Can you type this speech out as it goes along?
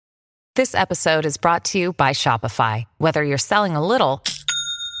This episode is brought to you by Shopify. Whether you're selling a little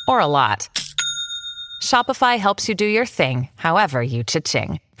or a lot, Shopify helps you do your thing, however you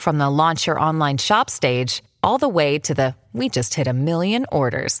cha-ching. From the launch your online shop stage, all the way to the we just hit 1 million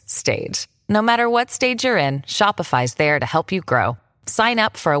orders stage. No matter what stage you're in, Shopify's there to help you grow. Sign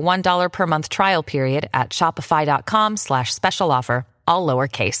up for a $1 per month trial period at shopify.com/special offer, all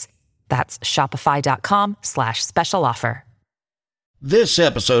lowercase. That's shopify.com/special offer. This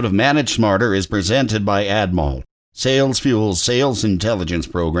episode of Manage Smarter is presented by Admall, SalesFuel's sales intelligence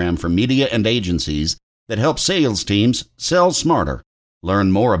program for media and agencies that helps sales teams sell smarter.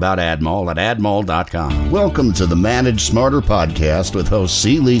 Learn more about Admall at admall.com. Welcome to the Manage Smarter podcast with hosts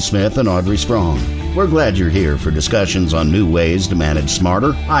C. Lee Smith and Audrey Strong. We're glad you're here for discussions on new ways to manage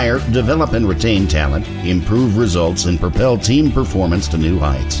smarter, hire, develop and retain talent, improve results, and propel team performance to new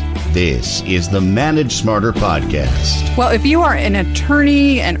heights. This is the Manage Smarter podcast. Well, if you are an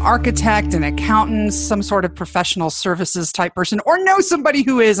attorney, an architect, an accountant, some sort of professional services type person, or know somebody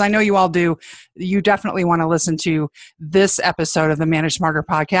who is, I know you all do, you definitely want to listen to this episode of the Manage Smarter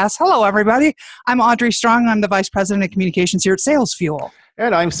podcast. Hello, everybody. I'm Audrey Strong. I'm the Vice President of Communications here at SalesFuel.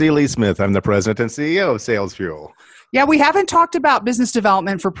 And I'm C. Lee Smith. I'm the President and CEO of SalesFuel. Yeah, we haven't talked about business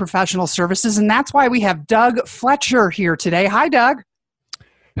development for professional services, and that's why we have Doug Fletcher here today. Hi, Doug.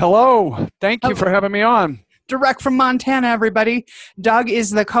 Hello. Thank you for having me on. Direct from Montana, everybody. Doug is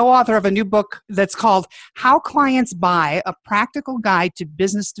the co-author of a new book that's called How Clients Buy, A Practical Guide to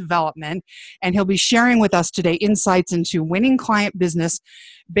Business Development. And he'll be sharing with us today insights into winning client business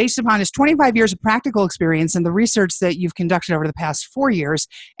based upon his 25 years of practical experience and the research that you've conducted over the past 4 years.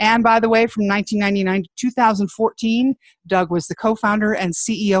 And by the way, from 1999 to 2014, Doug was the co-founder and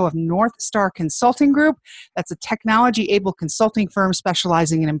CEO of North Star Consulting Group. That's a technology-able consulting firm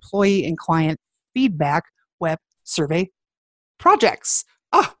specializing in employee and client feedback web survey projects.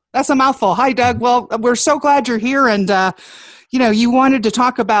 Oh, that's a mouthful. Hi, Doug. Well, we're so glad you're here. And, you wanted to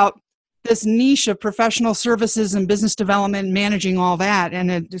talk about this niche of professional services and business development and managing all that. And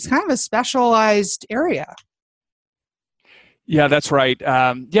it's kind of a specialized area. Yeah, that's right.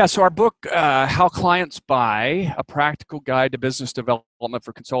 So our book, How Clients Buy, A Practical Guide to Business Development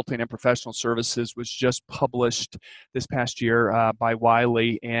for Consulting and Professional Services, was just published this past year by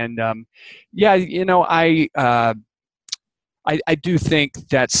Wiley. And I do think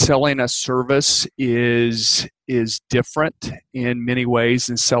that selling a service is different in many ways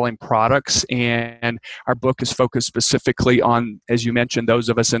than selling products, and our book is focused specifically on, as you mentioned, those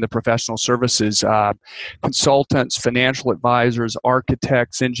of us in the professional services, consultants, financial advisors,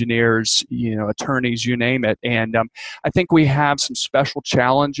 architects, engineers, attorneys, you name it. And I think we have some special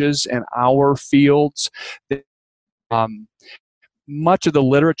challenges in our fields that much of the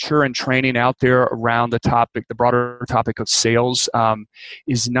literature and training out there around the broader topic of sales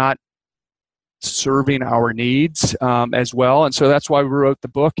is not serving our needs as well. And so that's why we wrote the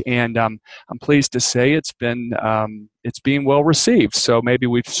book. And I'm pleased to say it's being well received. So maybe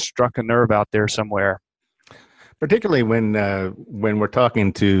we've struck a nerve out there somewhere. Particularly when we're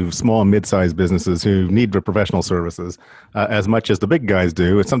talking to small and mid-sized businesses who need the professional services as much as the big guys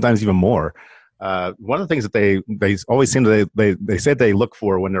do, and sometimes even more. One of the things that they always seem to, they said they look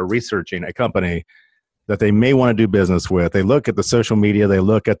for when they're researching a company that they may want to do business with. They look at the social media, they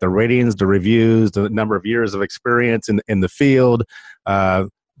look at the ratings, the reviews, the number of years of experience in the field.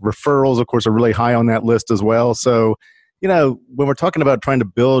 Referrals, of course, are really high on that list as well. So, when we're talking about trying to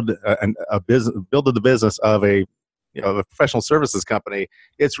build the business of a professional services company,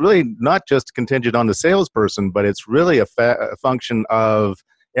 it's really not just contingent on the salesperson, but it's really a function of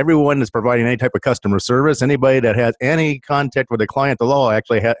everyone that's providing any type of customer service. Anybody that has any contact with a client at all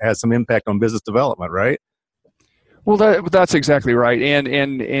actually has some impact on business development, right? Well, that's exactly right.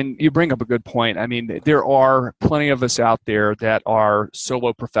 And you bring up a good point. I mean, there are plenty of us out there that are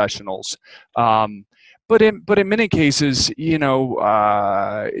solo professionals. But in many cases, you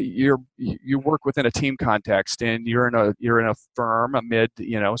work within a team context, and you're in a firm, a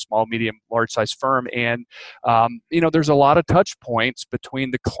small, medium, large size firm, and there's a lot of touch points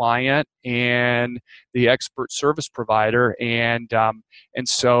between the client and the expert service provider, and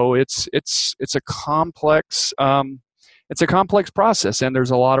so it's a complex. It's a complex process, and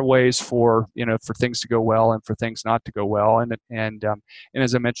there's a lot of ways for things to go well and for things not to go well. And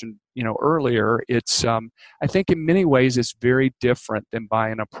as I mentioned, earlier, it's I think in many ways it's very different than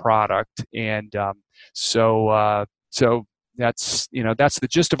buying a product, and so that's the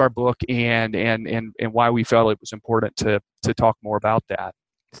gist of our book, and why we felt it was important to talk more about that.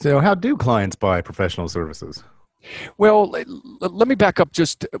 So, how do clients buy professional services? Well, let me back up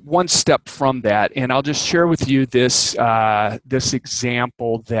just one step from that, and I'll just share with you this this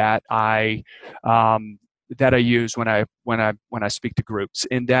example that I use when I speak to groups,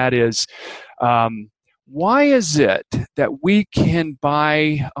 and that is, why is it that we can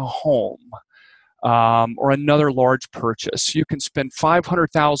buy a home or another large purchase? You can spend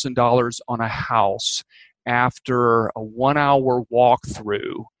 $500,000 on a house after a 1-hour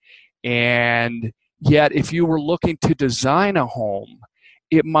walkthrough, and yet if you were looking to design a home,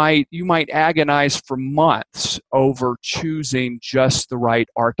 you might agonize for months over choosing just the right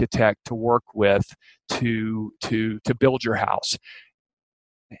architect to work with to build your house.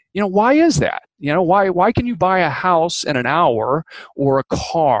 Why is that? Why can you buy a house in an hour or a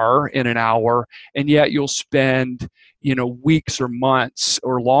car in an hour, and yet you'll spend weeks or months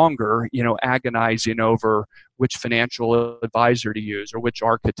or longer agonizing over which financial advisor to use or which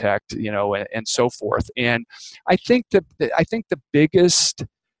architect, and so forth. And I think the biggest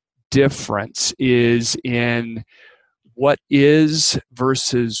difference is in what is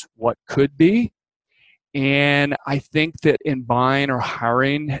versus what could be. And I think that in buying or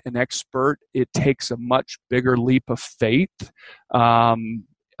hiring an expert, it takes a much bigger leap of faith, and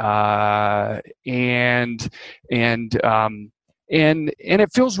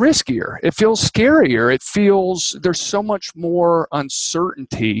it feels riskier. It feels scarier. There's so much more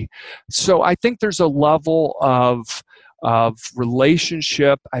uncertainty. So I think there's a level of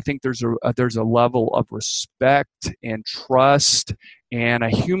relationship. I think there's a level of respect and trust and a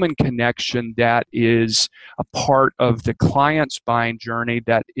human connection that is a part of the client's buying journey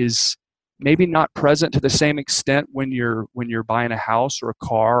that is maybe not present to the same extent when you're buying a house or a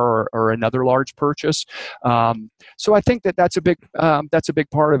car or another large purchase. So I think that's a big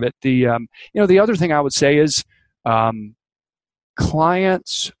part of it. The other thing I would say is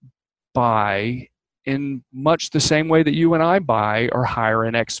clients buy in much the same way that you and I buy or hire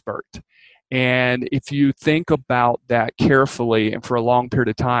an expert. And if you think about that carefully and for a long period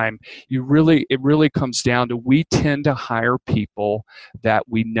of time, it really comes down to, we tend to hire people that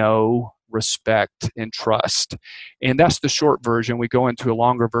we know, respect, and trust. And that's the short version. We go into a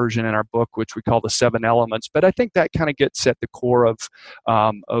longer version in our book, which we call the 7 elements. But I think that kind of gets at the core of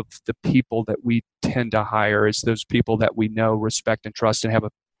the people that we tend to hire, is those people that we know, respect, and trust, and have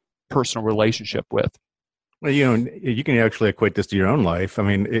a personal relationship with. Well, you can actually equate this to your own life. I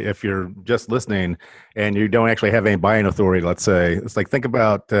mean, if you're just listening and you don't actually have any buying authority, let's say, it's like, think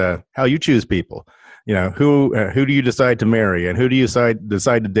about how you choose people. Who do you decide to marry, and who do you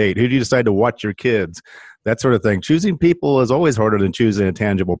decide to date? Who do you decide to watch your kids? That sort of thing. Choosing people is always harder than choosing a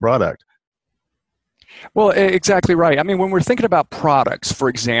tangible product. Well, exactly right. I mean, when we're thinking about products, for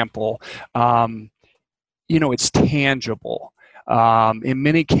example, it's tangible. In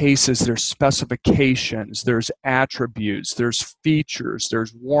many cases, there's specifications, there's attributes, there's features,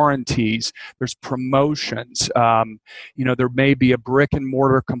 there's warranties, there's promotions. There may be a brick and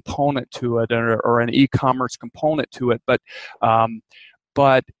mortar component to it, or an e-commerce component to it, but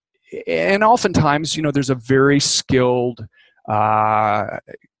oftentimes, there's a very skilled,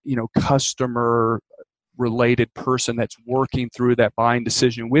 customer related person that's working through that buying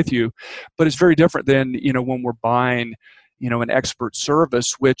decision with you. But it's very different than, when we're buying an expert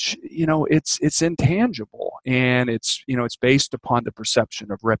service, which, it's intangible, and it's based upon the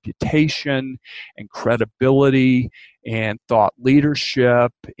perception of reputation and credibility and thought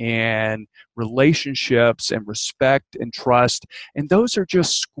leadership and relationships and respect and trust. And those are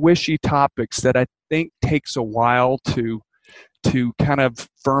just squishy topics that I think takes a while to kind of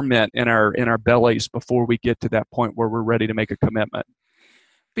ferment in our bellies before we get to that point where we're ready to make a commitment.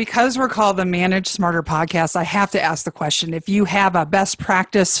 Because we're called the Manage Smarter podcast, I have to ask the question, if you have a best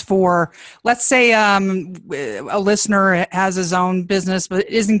practice for, let's say a listener has his own business but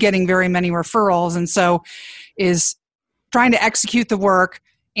isn't getting very many referrals, and so is trying to execute the work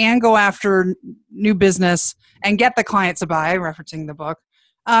and go after new business and get the client to buy, referencing the book.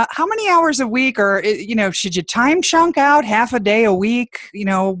 How many hours a week, or, should you time chunk out half a day a week?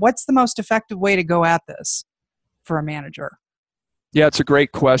 What's the most effective way to go at this for a manager? Yeah, it's a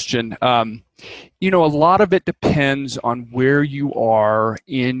great question. A lot of it depends on where you are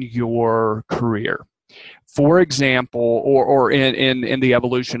in your career. For example, or in the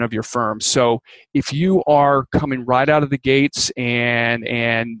evolution of your firm. So if you are coming right out of the gates and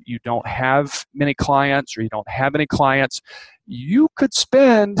you don't have many clients, or you don't have any clients, you could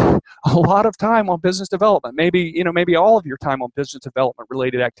spend a lot of time on business development. Maybe all of your time on business development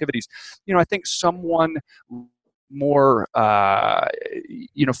related activities. I think someone more,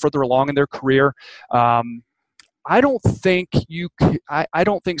 further along in their career, I don't think I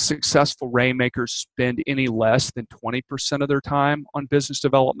don't think successful rainmakers spend any less than 20% of their time on business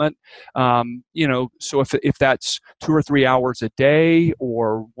development. So if that's 2 or 3 hours a day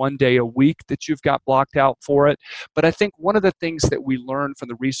or 1 day a week that you've got blocked out for it. But I think one of the things that we learned from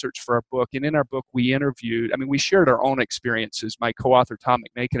the research for our book, and in our book we we shared our own experiences, my co-author Tom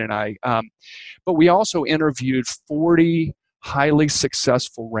McMakin and I, but we also interviewed 40 highly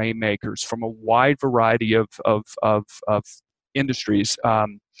successful rainmakers from a wide variety of industries,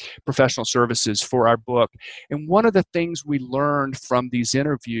 professional services, for our book. And one of the things we learned from these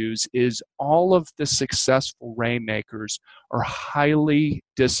interviews is all of the successful rainmakers are highly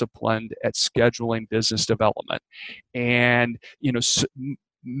disciplined at scheduling business development. And,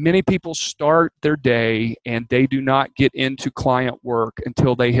 many people start their day and they do not get into client work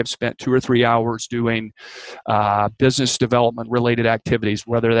until they have spent 2 or 3 hours doing business development related activities,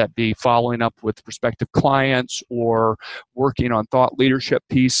 whether that be following up with prospective clients or working on thought leadership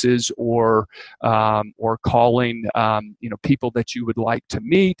pieces or calling people that you would like to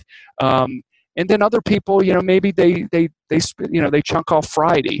meet. And then other people, maybe they chunk off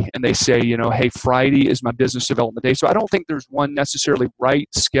Friday and they say, hey, Friday is my business development day. So I don't think there's one necessarily right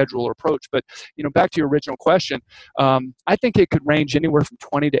schedule or approach. But, back to your original question, I think it could range anywhere from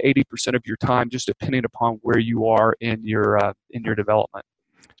 20 to 80% of your time, just depending upon where you are in your development.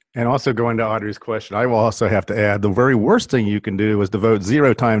 And also going to Audrey's question, I will also have to add the very worst thing you can do is devote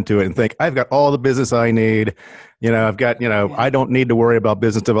zero time to it and think, I've got all the business I need. I've got, I don't need to worry about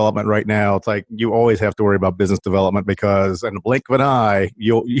business development right now. It's like you always have to worry about business development because in the blink of an eye,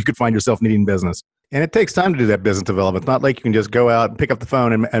 you could find yourself needing business. And it takes time to do that business development. It's not like you can just go out and pick up the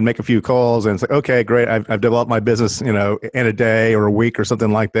phone and make a few calls and say, okay, great, I've developed my business, in a day or a week or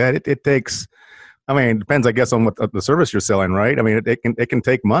something like that. It takes... it depends, I guess, on what the service you're selling, right? It can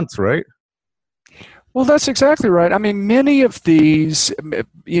take months, right? Well, that's exactly right. Many of these,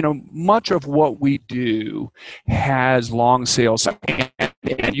 much of what we do has long sales,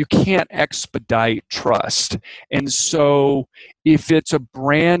 and you can't expedite trust. And so if it's a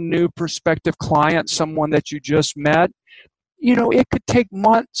brand new prospective client, someone that you just met, it could take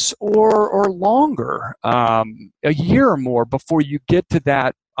months or longer, a year or more before you get to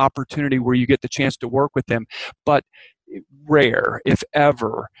that opportunity where you get the chance to work with them. But rare, if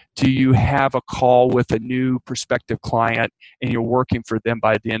ever, do you have a call with a new prospective client and you're working for them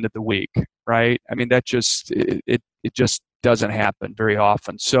by the end of the week, right? That just it just doesn't happen very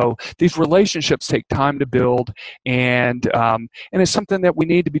often. So these relationships take time to build, and it's something that we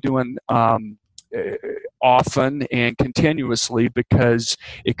need to be doing often and continuously, because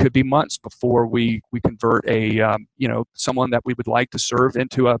it could be months before we convert someone that we would like to serve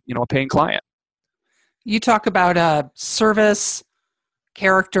into a paying client. You talk about service,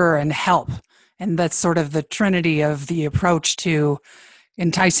 character, and help, and that's sort of the trinity of the approach to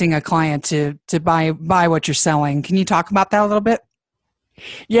enticing a client to buy what you're selling. Can you talk about that a little bit?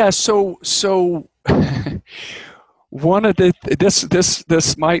 Yeah. So one of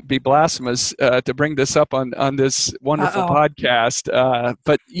this might be blasphemous to bring this up on this wonderful podcast,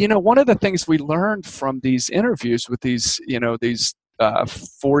 but one of the things we learned from these interviews with these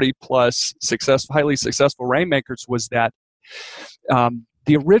 40 plus highly successful rainmakers was that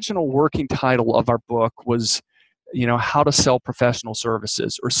the original working title of our book was how to sell professional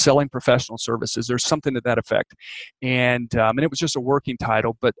services, or selling professional services, or something to that effect. And it was just a working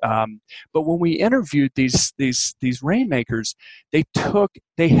title. But when we interviewed these rainmakers, they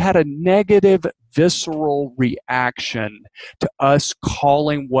had a negative, visceral reaction to us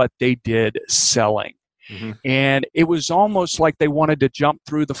calling what they did selling. Mm-hmm. And it was almost like they wanted to jump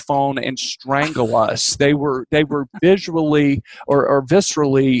through the phone and strangle us. They were visually or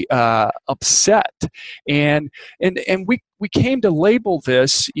viscerally upset, and we came to label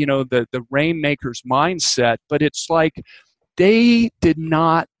this, the rainmaker's mindset. But it's like they did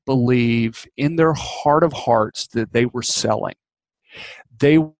not believe in their heart of hearts that they were selling.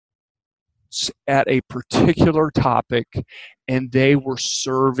 They were at a particular topic, and they were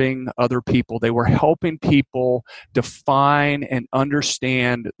serving other people. They were helping people define and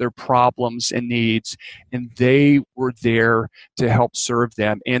understand their problems and needs, and they were there to help serve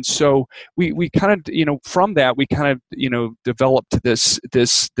them. And so we kind of, from that, we kind of, developed this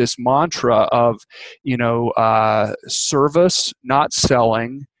mantra of, service, not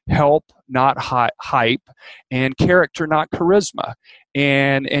selling, help, not hype, and character, not charisma.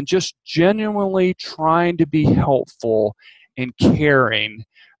 And just genuinely trying to be helpful and caring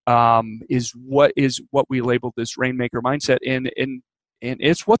is what we labeled this rainmaker mindset. And and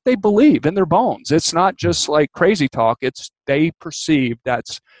it's what they believe in their bones. It's not just like crazy talk. It's they perceive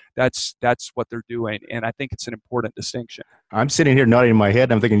that's what they're doing, and I think it's an important distinction. I'm sitting here nodding my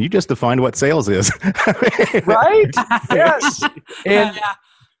head. I'm thinking, you just defined what sales is, right? Yes, and. Yeah.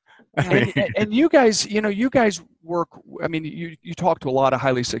 And you guys, you guys work, I mean, you talk to a lot of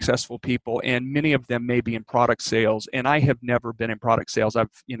highly successful people, and many of them may be in product sales. And I have never been in product sales. I've,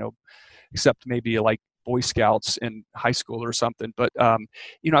 except maybe like Boy Scouts in high school or something. But,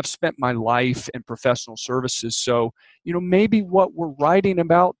 I've spent my life in professional services. So, maybe what we're writing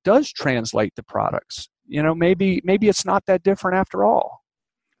about does translate to products. Maybe it's not that different after all.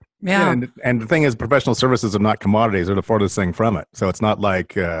 Yeah. And the thing is, professional services are not commodities; they're the farthest thing from it. So it's not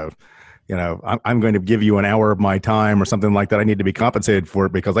like, I'm going to give you an hour of my time or something like that. I need to be compensated for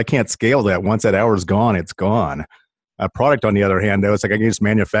it because I can't scale that. Once that hour's gone, it's gone. A product, on the other hand, though, it's like I can just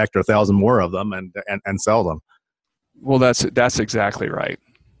manufacture 1,000 more of them and sell them. Well, that's exactly right.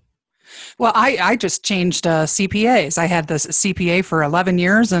 Well, I just changed CPAs. I had this CPA for 11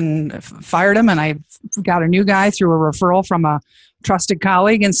 years and fired him, and I got a new guy through a referral from a trusted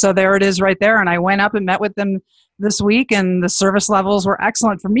colleague. And so there it is right there. And I went up and met with them this week, and the service levels were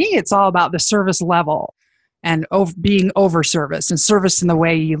excellent. For me, it's all about the service level and being over-serviced and serviced in the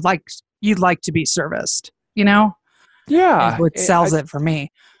way you'd like to be serviced, Yeah. That's what sells it for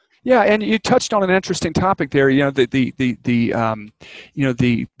me. Yeah, and you touched on an interesting topic there. The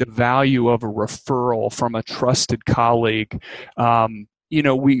value of a referral from a trusted colleague.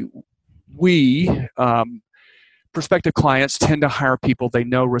 We prospective clients tend to hire people they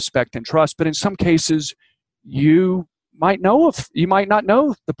know, respect, and trust. But in some cases, you might not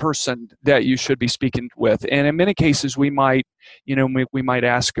know the person that you should be speaking with, and in many cases, we might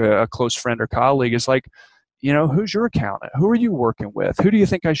ask a close friend or colleague. It's like, who's your accountant? Who are you working with? Who do you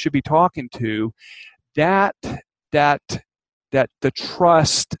think I should be talking to? That the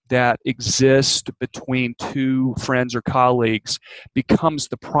trust that exists between two friends or colleagues becomes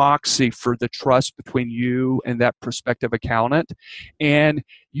the proxy for the trust between you and that prospective accountant. And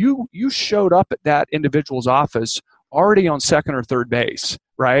you showed up at that individual's office already on second or third base,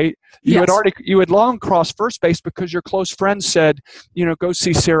 right? Yes. You had long crossed first base because your close friend said, go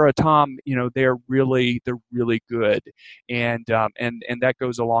see Sarah or Tom. They're really good, and that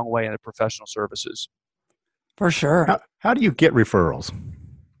goes a long way in the professional services. For sure. How do you get referrals?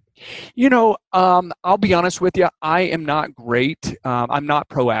 I'll be honest with you. I am not great. I'm not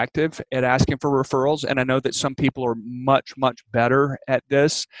proactive at asking for referrals, and I know that some people are much, much better at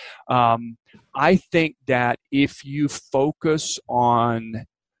this. I think that if you focus on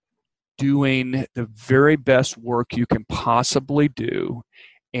doing the very best work you can possibly do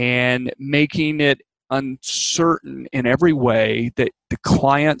and making it uncertain in every way that the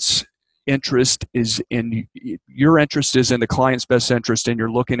client's interest is in your interest is in the client's best interest, and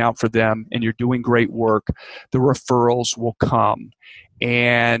you're looking out for them and you're doing great work, the referrals will come.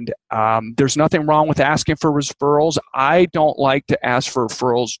 And there's nothing wrong with asking for referrals. I don't like to ask for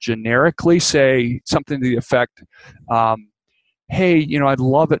referrals generically, say something to the effect, hey, I'd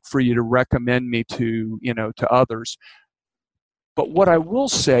love it for you to recommend me to others. But what I will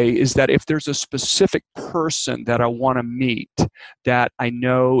say is that if there's a specific person that I want to meet that I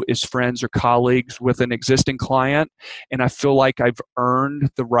know is friends or colleagues with an existing client, and I feel like I've earned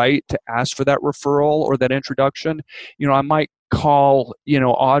the right to ask for that referral or that introduction, I might call,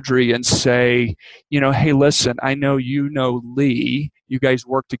 Audrey and say, hey, listen, I know Lee, you guys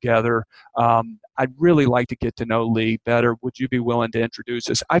work together. I'd really like to get to know Lee better. Would you be willing to introduce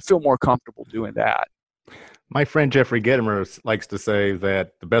us? I feel more comfortable doing that. My friend Jeffrey Gedimer likes to say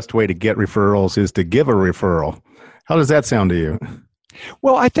that the best way to get referrals is to give a referral. How does that sound to you?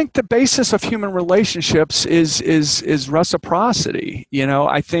 Well, I think the basis of human relationships is reciprocity.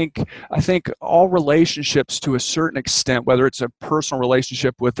 I think all relationships, to a certain extent, whether it's a personal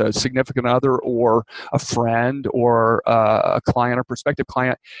relationship with a significant other or a friend or a client or prospective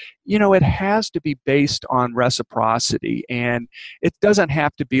client, it has to be based on reciprocity, and it doesn't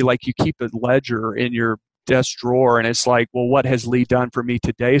have to be like you keep a ledger in your desk drawer and it's like, well, what has Lee done for me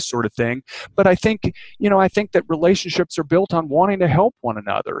today, sort of thing. But I think that relationships are built on wanting to help one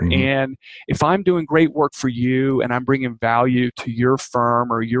another. Mm-hmm. And if I'm doing great work for you and I'm bringing value to your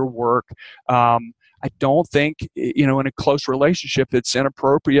firm or your work, I don't think, in a close relationship, it's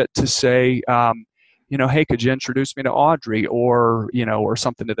inappropriate to say, hey, could you introduce me to Audrey or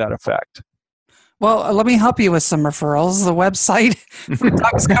something to that effect. Well, let me help you with some referrals. The website for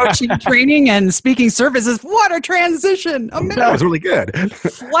Doug's coaching, training, and speaking services. What a transition! That was really good.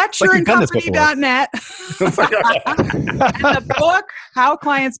 FletcherandCompany.net. And the book, How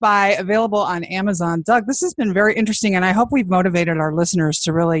Clients Buy, available on Amazon. Doug, this has been very interesting, and I hope we've motivated our listeners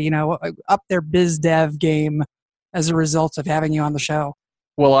to really, up their biz dev game as a result of having you on the show.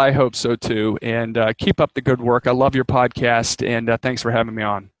 Well, I hope so too. And keep up the good work. I love your podcast, and thanks for having me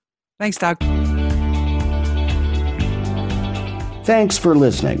on. Thanks, Doug. Thanks for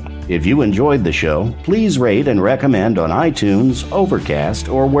listening. If you enjoyed the show, please rate and recommend on iTunes, Overcast,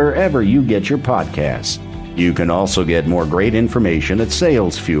 or wherever you get your podcasts. You can also get more great information at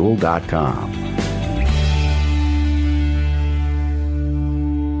salesfuel.com.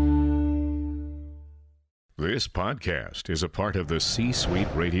 This podcast is a part of the C-Suite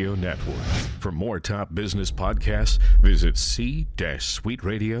Radio Network. For more top business podcasts, visit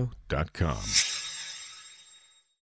c-suiteradio.com.